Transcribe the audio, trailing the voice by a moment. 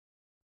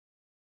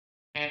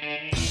Alright,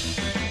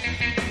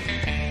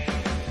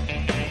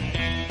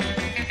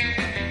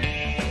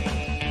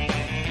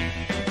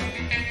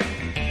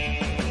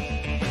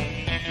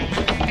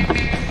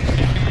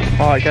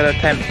 gonna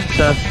attempt to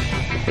surf.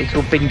 It's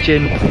called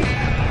Bingin.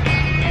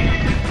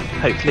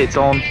 Hopefully it's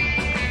on.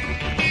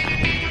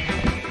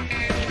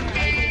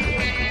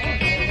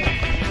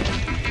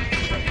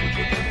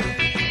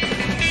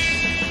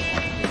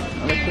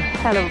 And it's a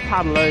hell of a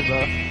paddle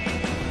over.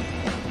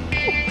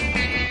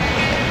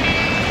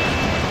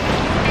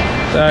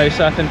 So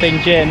surfing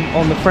Bingin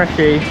on the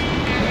freshie.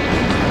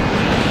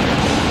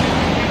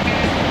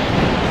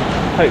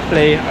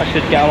 Hopefully I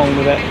should get along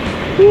with it.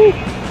 Woo.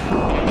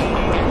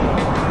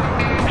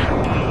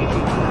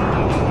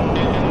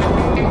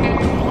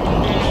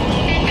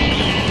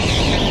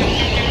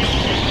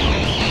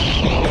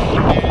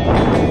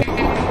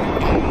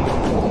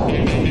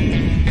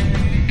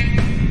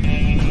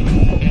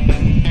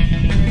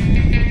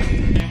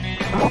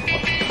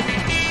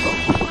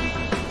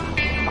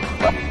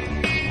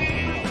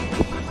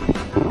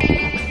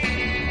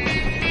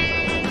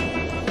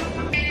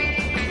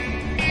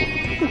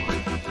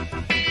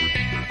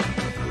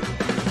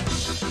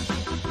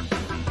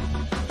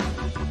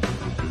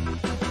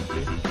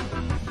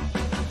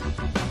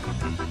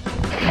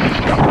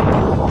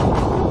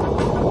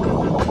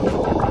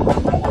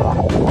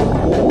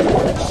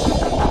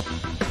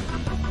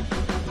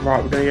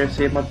 Right, we're going to go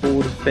see if my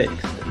board is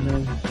fixed and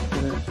then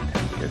we're going to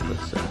go for a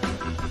surf.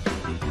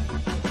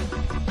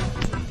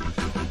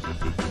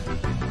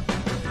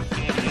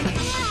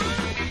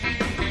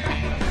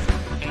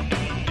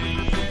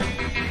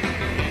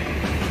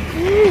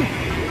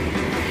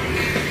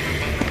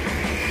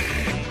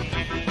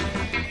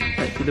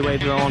 Hopefully the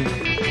waves are on.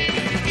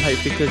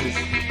 Hopefully because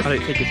I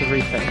don't think it's a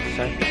reef,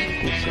 so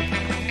we'll see.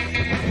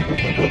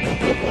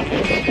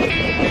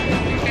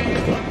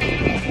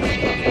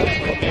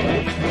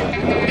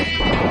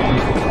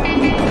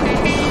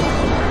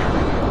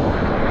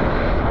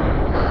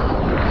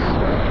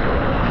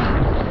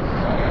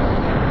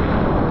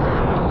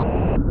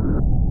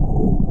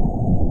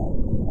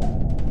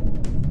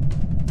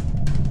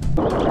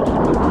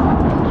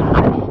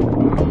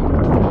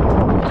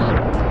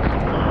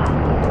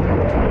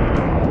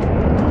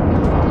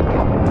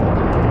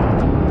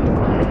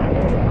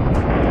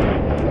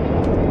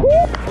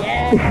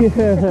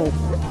 Yeah.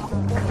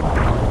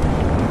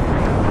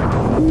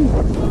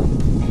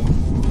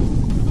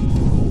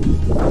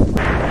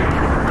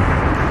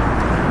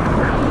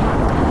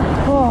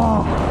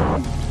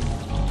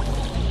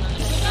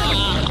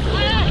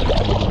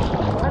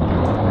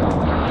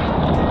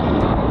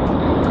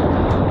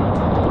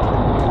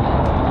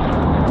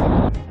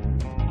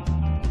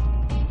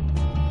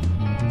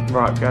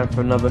 Right, going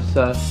for another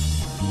surf.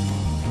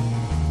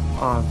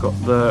 I've got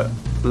the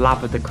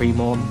lavender cream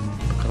on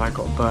because I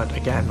got burnt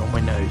again on my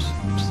nose,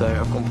 so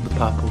I've gone for the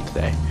purple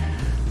today.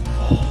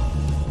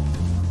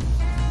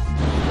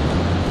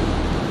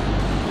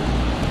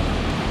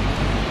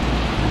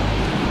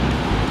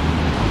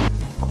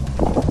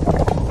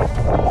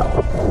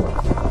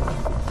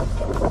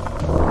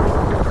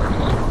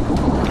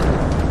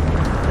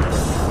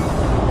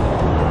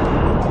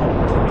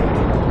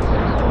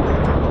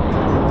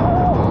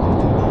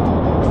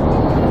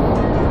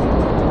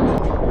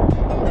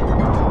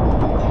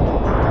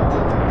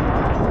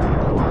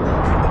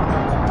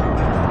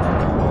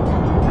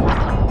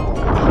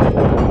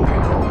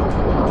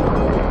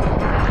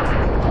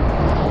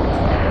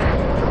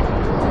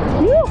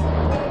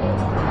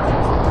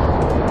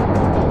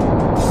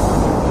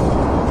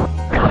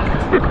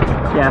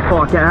 Yeah,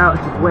 before I get out,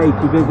 it's just way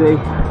too busy.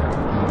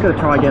 Gonna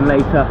try again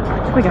later.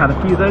 I think I had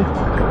a few though.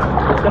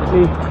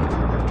 Definitely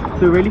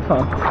still really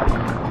fun.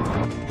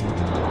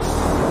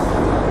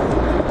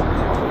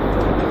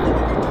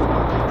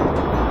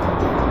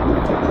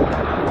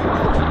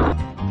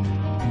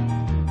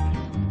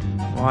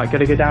 Right,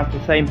 gonna go down to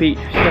the same beach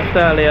just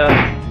earlier.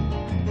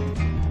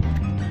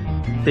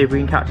 See if we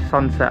can catch a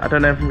sunset. I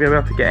don't know if I'm gonna be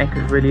able to get in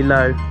because it's really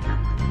low,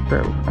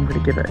 but I'm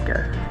gonna give it a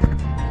go.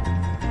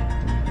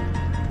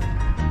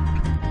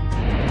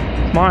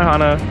 My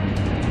Hannah,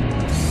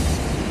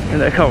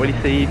 and I can't really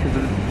see because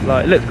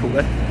like it looks cool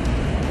though.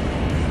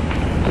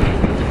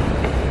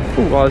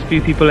 Oh, well, there's a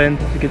few people in.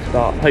 That's a good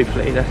start.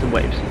 Hopefully, there's some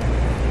waves.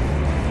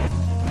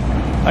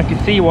 I can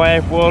see why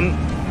everyone,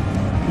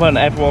 well,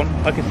 not everyone.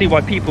 I can see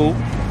why people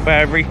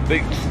wear reef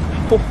boots.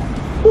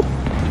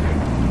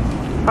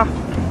 Ah.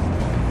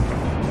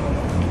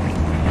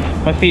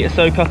 My feet are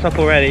so cut up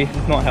already.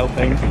 It's not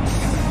helping.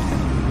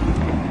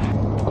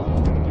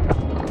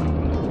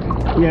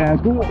 Yeah,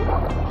 go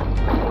on.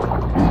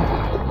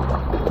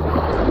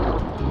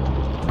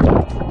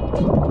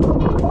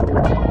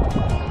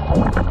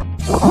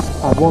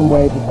 I had one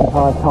wave this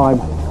entire time,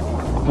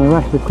 and the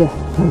rest of the cliff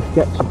is so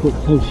sketchy because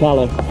it's so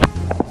shallow.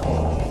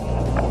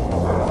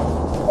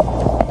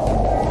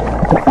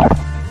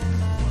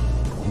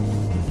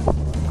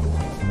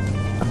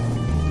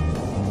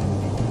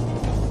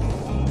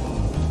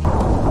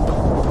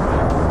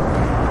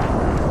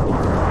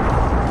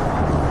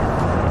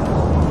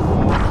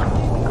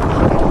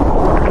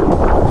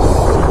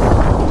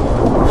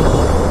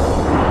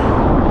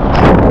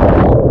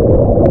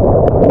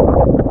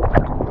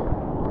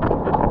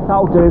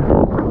 do.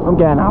 I'm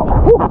getting out.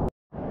 Woo.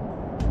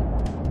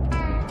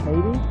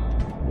 Maybe?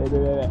 Maybe.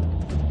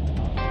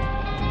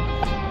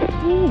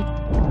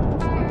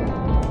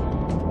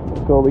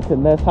 Sure we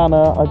can. There's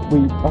Hannah.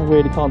 I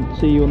really can't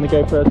see you on the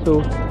GoPro at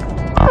all.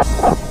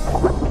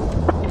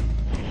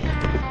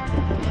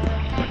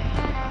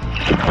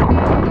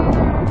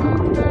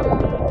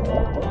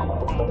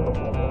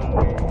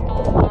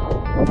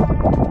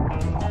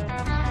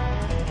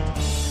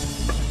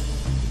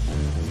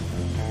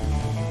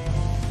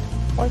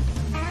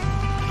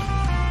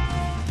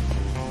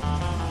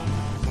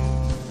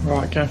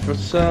 Right, going for a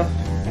surf.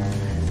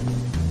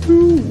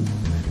 Ooh.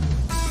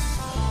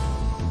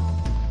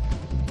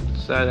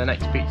 So the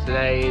next beach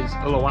today is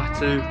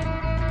Uluwatu.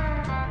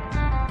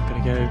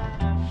 Gonna go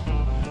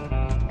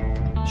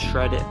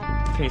shred it.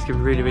 I think it's gonna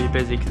be really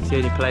busy because it's the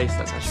only place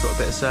that's actually got a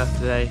bit of surf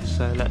today.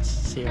 So let's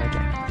see how I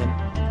get it in.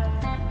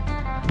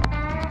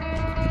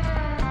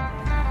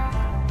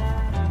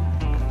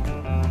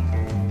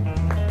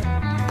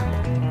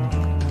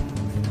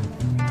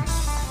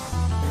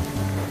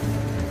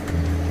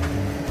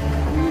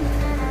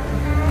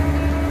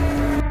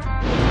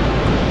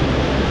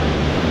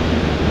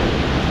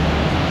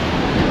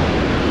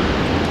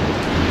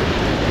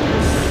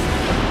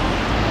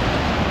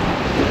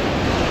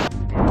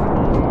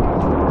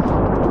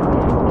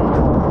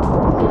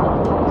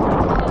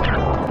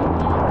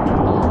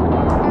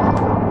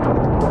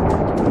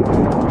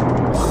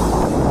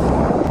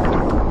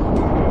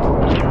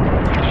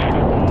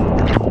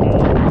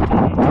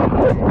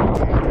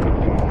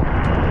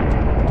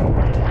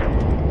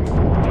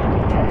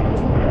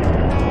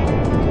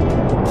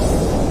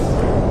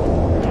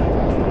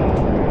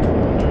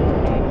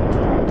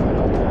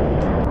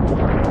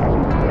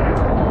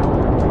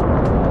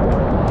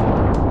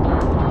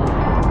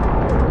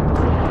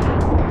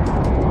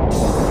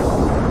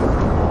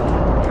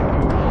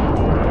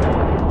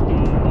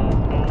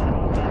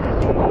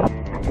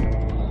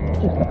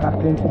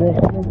 Into this.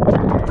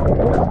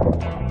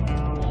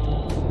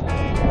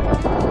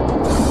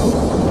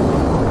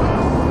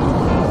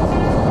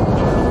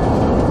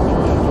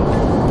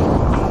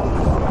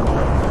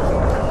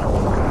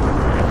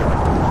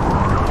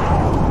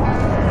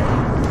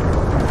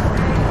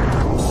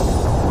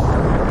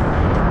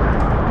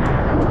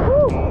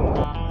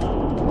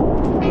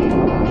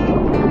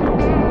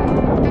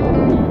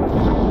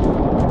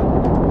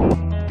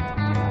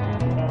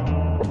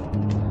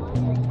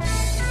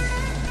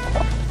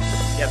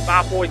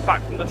 Bad boy's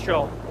back from the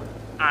shop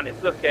and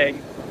it's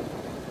looking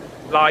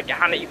like it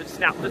hadn't even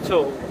snapped at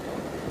all.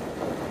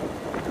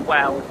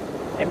 Well,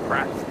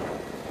 impressed.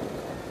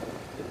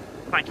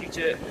 Thank you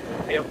to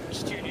the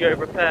studio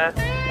repair.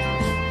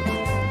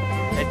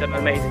 They've done an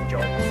amazing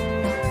job.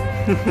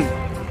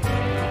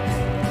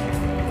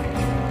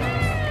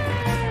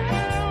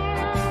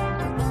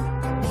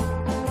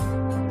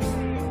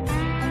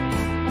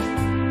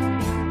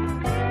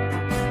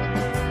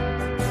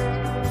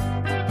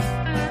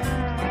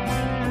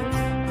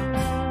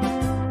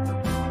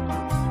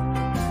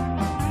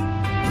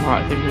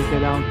 Right, I think we'll go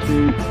down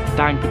to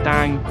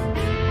PADANG.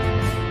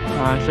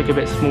 It's looking a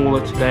bit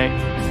smaller today.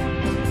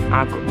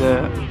 I've got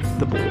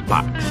the board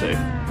back, so.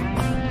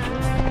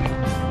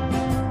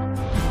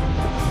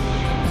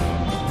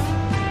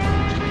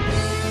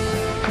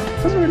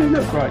 Doesn't really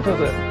look right,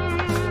 does it?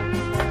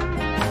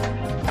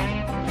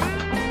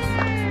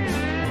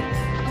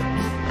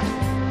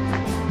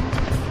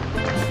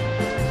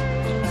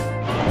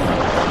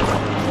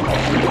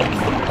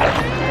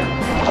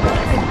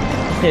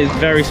 It is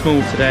very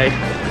small today,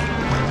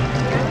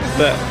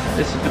 but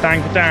this is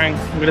PADANG.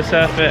 I'm going to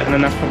surf it and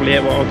then that's probably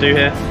it what I'll do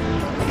here.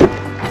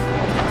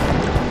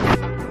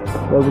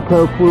 There's a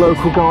couple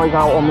local guys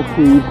out on the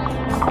tube,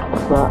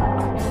 but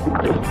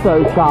it's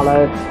so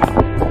shallow,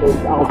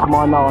 it's out of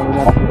my line and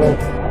everything.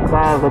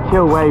 There's a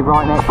chill wave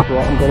right next to it,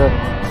 I'm going to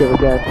give it a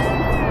go.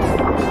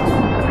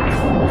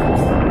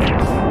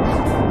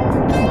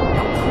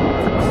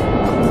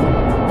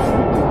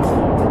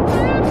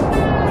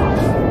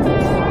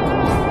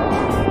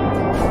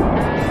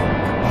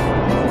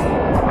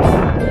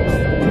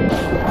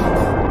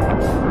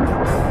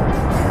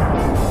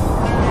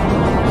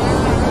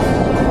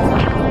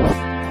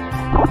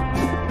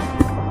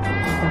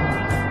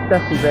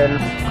 Definitely been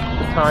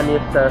the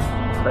tiniest surf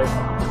so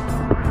far.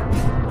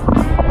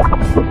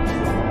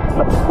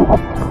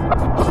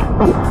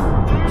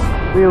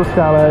 Real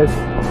shallow,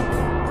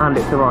 and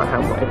it's the right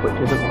hand wave, which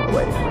is a right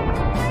wave.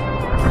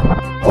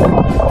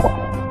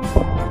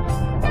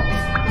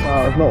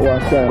 Wow, it's not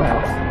worth going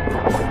out.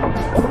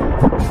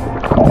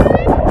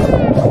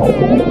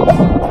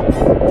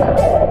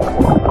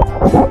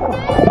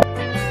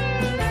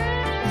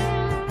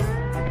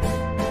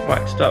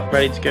 Right, start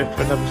ready to go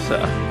for another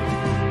surf.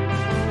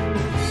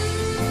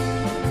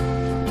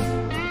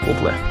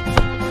 Wobbler.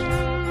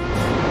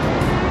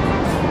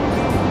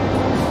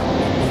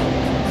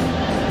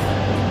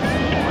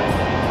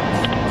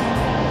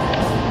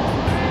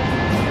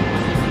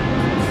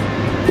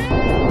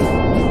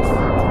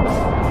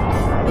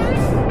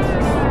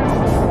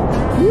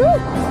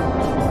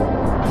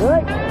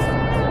 Right.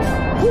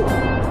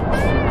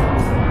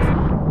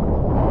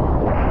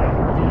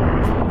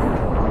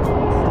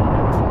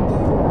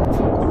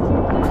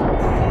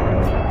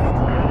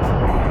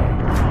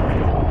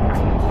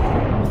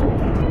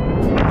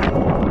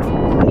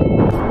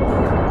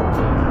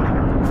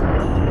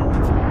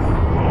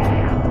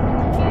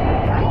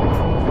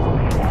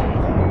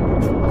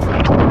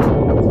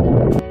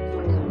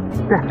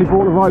 definitely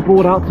brought the right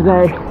board out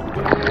today.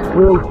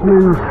 Real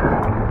smooth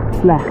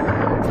left.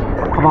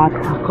 I've had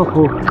a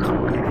couple.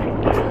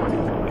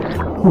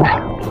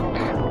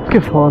 Yeah,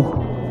 good fun.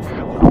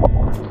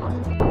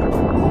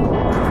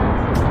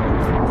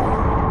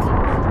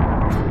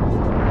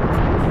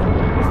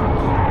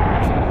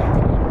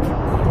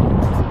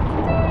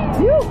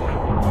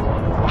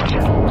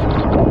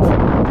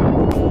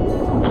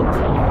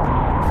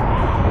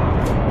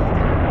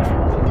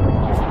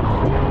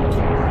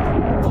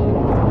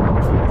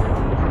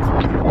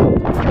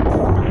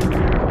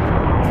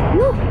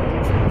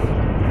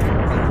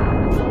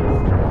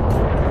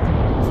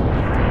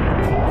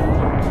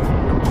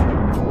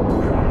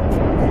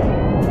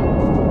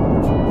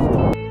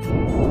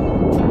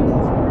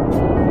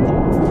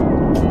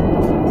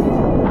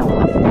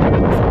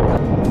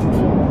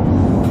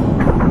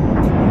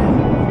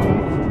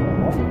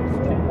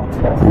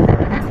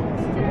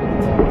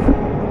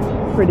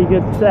 Pretty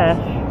good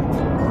sesh.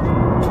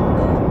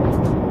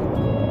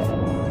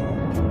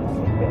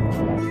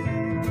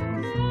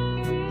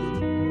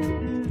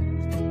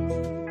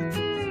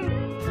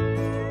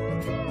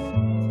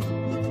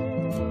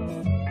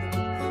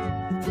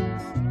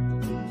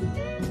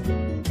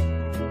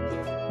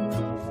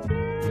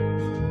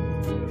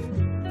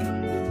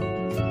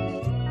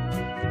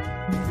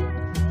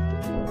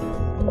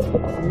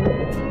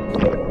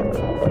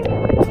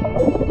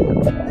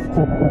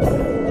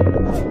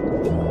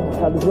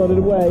 Had to run it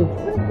away.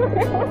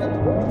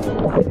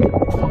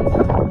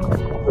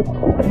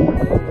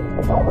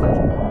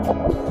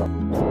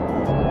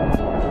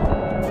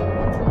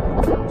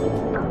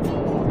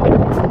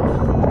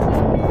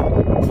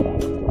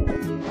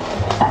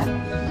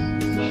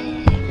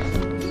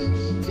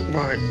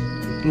 Right,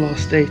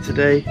 last day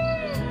today.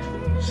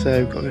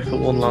 So got to go for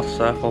one last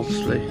surf,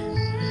 obviously.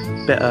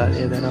 A bit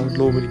earlier than I would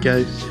normally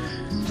go.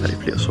 So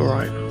hopefully it's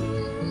alright.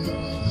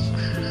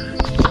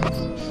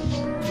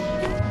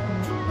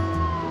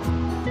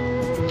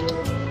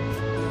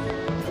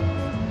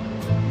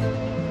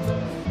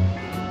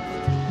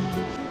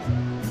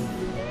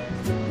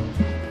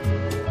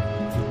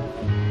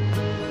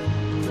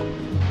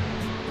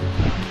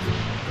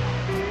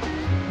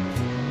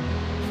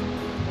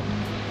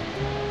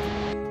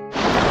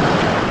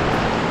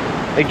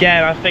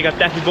 Again, I think I've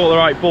definitely bought the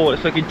right board.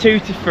 It's looking 2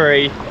 to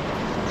 3,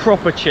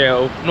 proper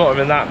chill, not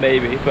even that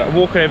maybe, but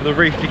walking over the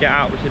reef to get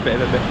out, which is a bit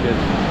of a mission.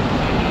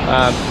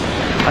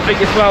 I think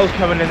the swell's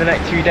coming in the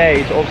next few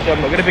days. Obviously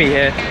I'm not going to be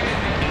here.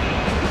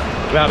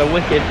 We had a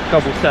wicked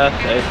couple surf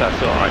days, so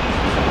that's alright.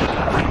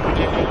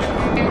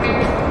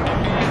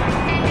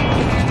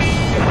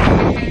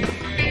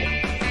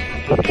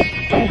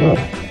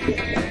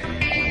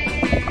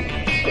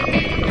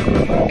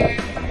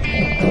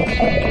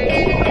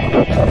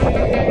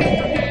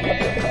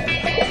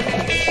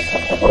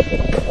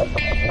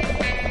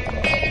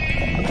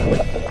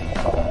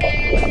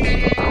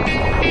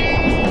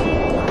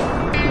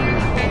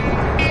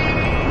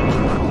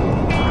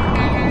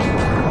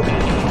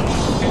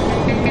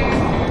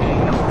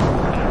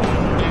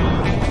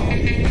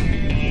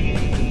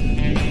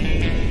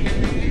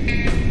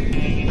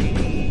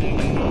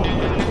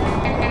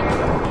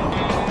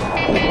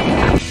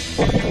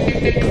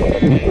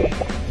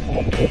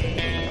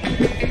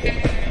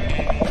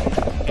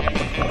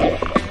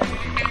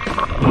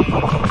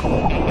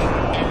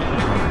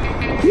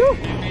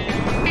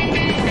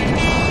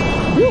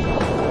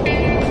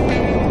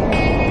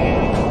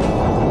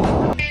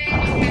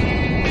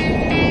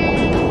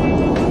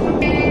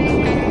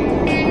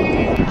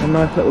 A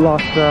nice little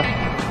last surf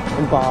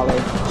in Bali.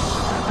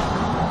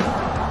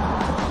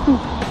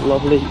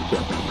 Lovely.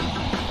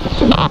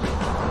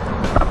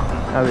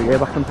 Now we go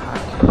back and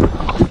pack.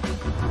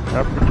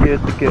 That's the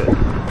good, the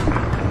good.